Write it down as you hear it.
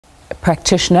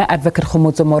practitioner, Advocate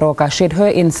Kgomotso Moroka, shared her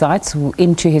insights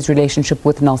into his relationship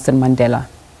with Nelson Mandela.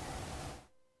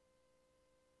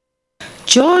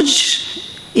 George,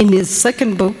 in his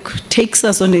second book, takes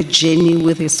us on a journey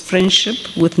with his friendship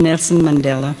with Nelson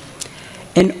Mandela,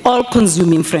 an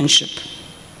all-consuming friendship.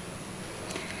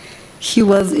 He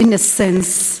was, in a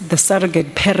sense, the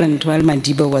surrogate parent while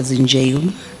Madiba was in jail.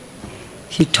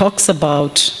 He talks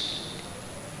about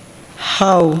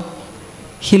how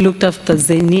he looked after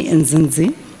Zeni and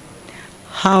Zinzi,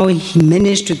 how he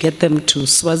managed to get them to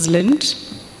Swaziland,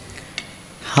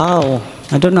 how,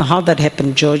 I don't know how that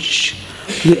happened, George.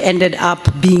 You ended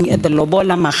up being at the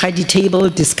Lobola Mahadi table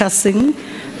discussing.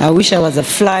 I wish I was a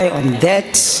fly on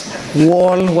that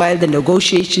wall while the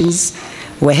negotiations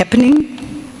were happening.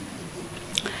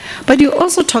 But you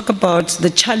also talk about the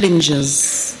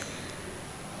challenges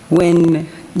when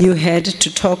you had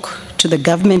to talk to the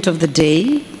government of the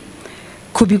day,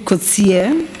 Kubi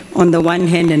Kotsie on the one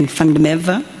hand and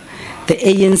Fundameva, the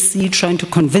ANC, trying to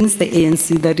convince the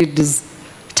ANC that it is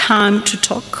time to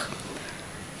talk,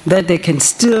 that they can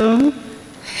still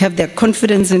have their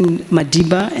confidence in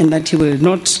Madiba and that he will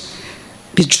not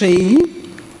betray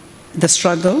the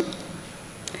struggle.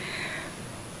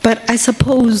 But I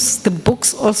suppose the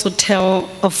books also tell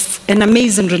of an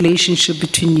amazing relationship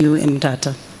between you and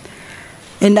Tata.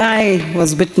 And I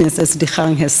was witness, as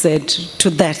Dikgang has said, to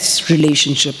that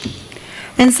relationship.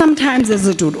 And sometimes, as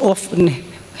it would often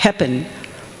happen,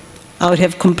 I would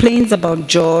have complaints about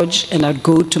George and I'd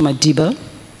go to Madiba.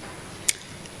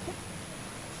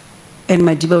 And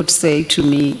Madiba would say to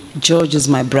me, George is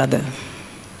my brother.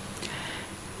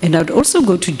 And I'd also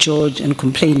go to George and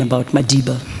complain about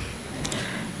Madiba.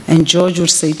 And George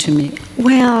would say to me,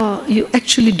 well, you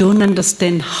actually don't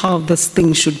understand how this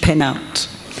thing should pan out.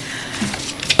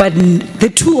 But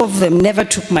the two of them never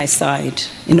took my side.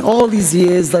 In all these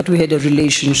years that we had a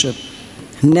relationship,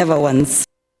 never once.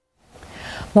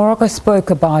 Moroka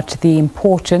spoke about the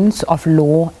importance of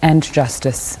law and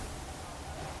justice.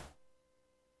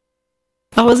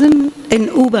 I was in an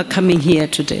Uber coming here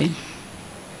today,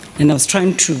 and I was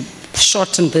trying to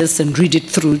shorten this and read it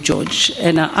through, George.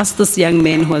 And I asked this young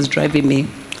man who was driving me,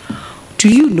 do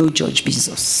you know George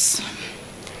Bizos?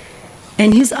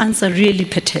 And his answer really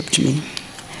perturbed me.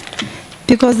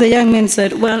 Because the young man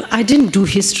said, well, I didn't do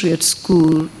history at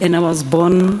school, and I was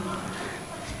born,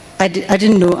 I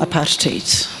didn't know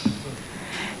apartheid.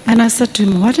 And I said to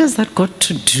him, what has that got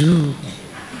to do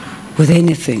with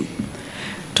anything?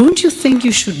 Don't you think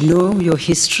you should know your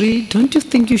history? Don't you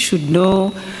think you should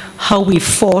know how we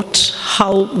fought,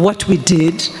 what we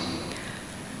did?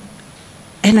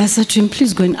 And I said to him,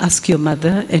 please go and ask your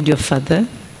mother and your father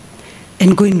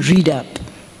and go and read up.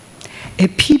 A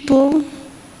people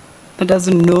that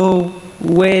doesn't know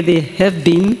where they have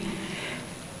been,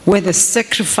 where the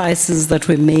sacrifices that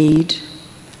were made,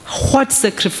 what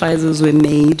sacrifices were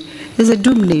made, is a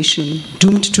doomed nation,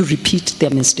 doomed to repeat their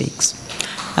mistakes.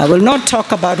 I will not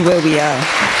talk about where we are.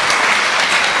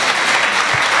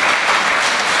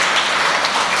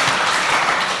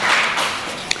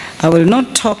 I will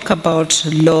not talk about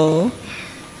law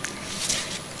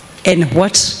and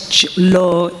what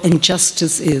law and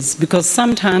justice is, because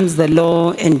sometimes the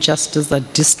law and justice are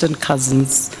distant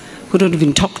cousins who don't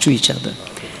even talk to each other.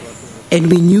 And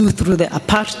we knew through the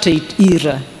apartheid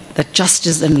era that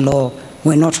justice and law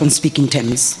were not on speaking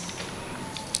terms.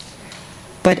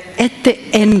 But at the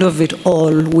end of it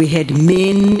all, we had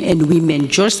men and women.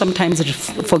 George sometimes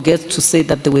forgets to say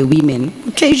that there were women.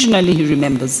 Occasionally he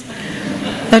remembers.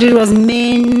 But it was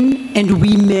men and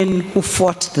women who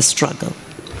fought the struggle.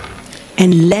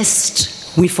 And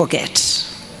lest we forget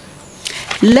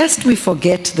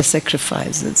the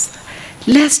sacrifices,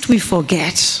 lest we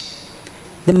forget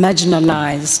the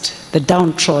marginalized, the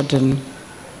downtrodden,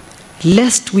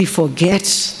 lest we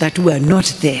forget that we are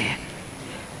not there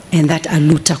and that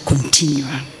aluta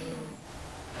continua.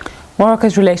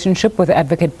 Moroka's relationship with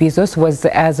Advocate Bizos was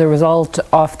as a result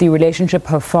of the relationship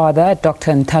her father,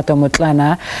 Dr. Nthato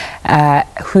Motlana,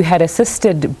 who had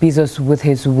assisted Bizos with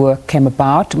his work, came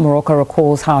about. Moroka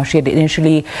recalls how she had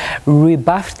initially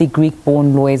rebuffed the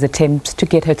Greek-born lawyer's attempts to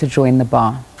get her to join the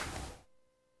bar.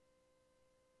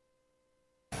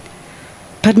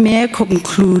 But may I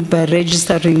conclude by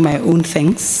registering my own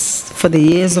thanks for the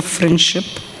years of friendship,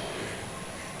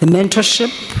 the mentorship,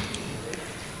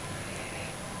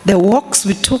 the walks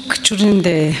we took during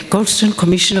the Goldstone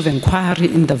Commission of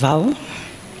Inquiry in Davao,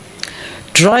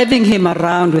 driving him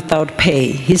around without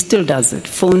pay. He still does it,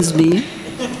 phones me.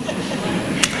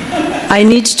 I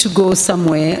need to go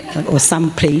somewhere or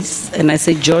someplace, and I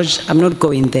say, George, I'm not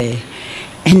going there.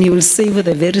 And he will say with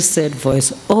a very sad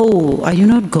voice, "Oh, are you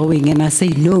not going?" And I say,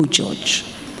 "No, George.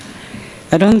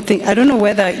 I don't know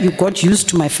whether you got used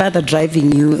to my father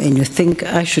driving you and you think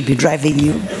I should be driving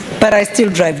you, but I still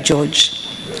drive George."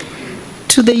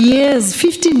 To the years,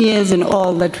 15 years in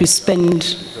all that we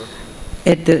spent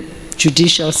at the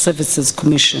Judicial Services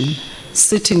Commission,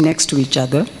 sitting next to each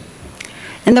other.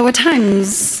 And there were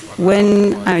times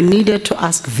when I needed to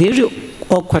ask very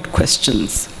awkward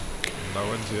questions.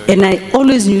 And I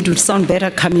always knew it would sound better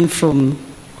coming from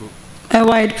a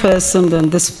white person than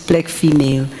this black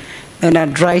female. And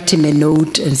I'd write him a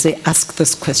note and say, "Ask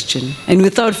this question." And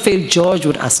without fail, George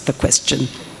would ask the question.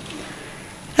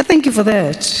 I thank you for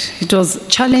that. It was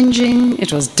challenging,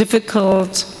 it was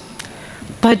difficult,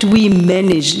 but we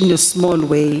managed in a small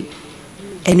way.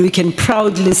 And we can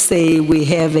proudly say we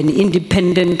have an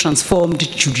independent, transformed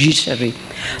judiciary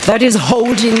that is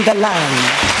holding the line.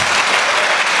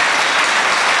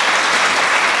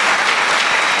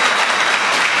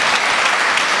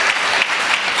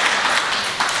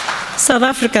 South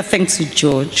Africa, thanks to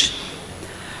George,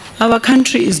 our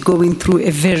country is going through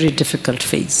a very difficult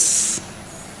phase.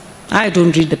 I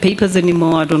don't read the papers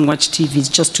anymore, I don't watch TV, it's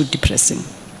just too depressing.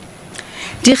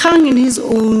 Dikgang, in his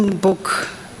own book,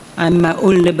 I'm My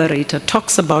Own Liberator,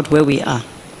 talks about where we are.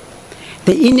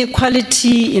 The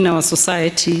inequality in our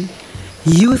society,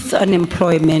 youth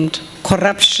unemployment,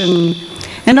 corruption,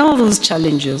 and all those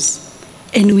challenges.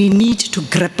 And we need to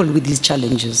grapple with these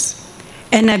challenges.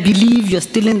 And I believe you're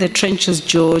still in the trenches,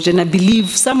 George, and I believe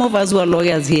some of us who are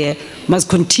lawyers here must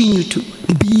continue to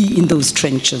be in those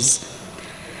trenches.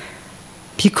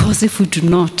 Because if we do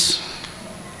not,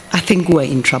 I think we're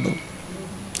in trouble.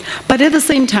 But at the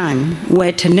same time,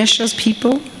 we're tenacious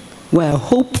people, we're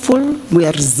hopeful,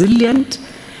 we're resilient,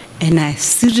 and I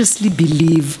seriously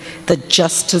believe that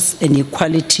justice and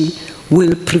equality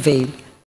will prevail.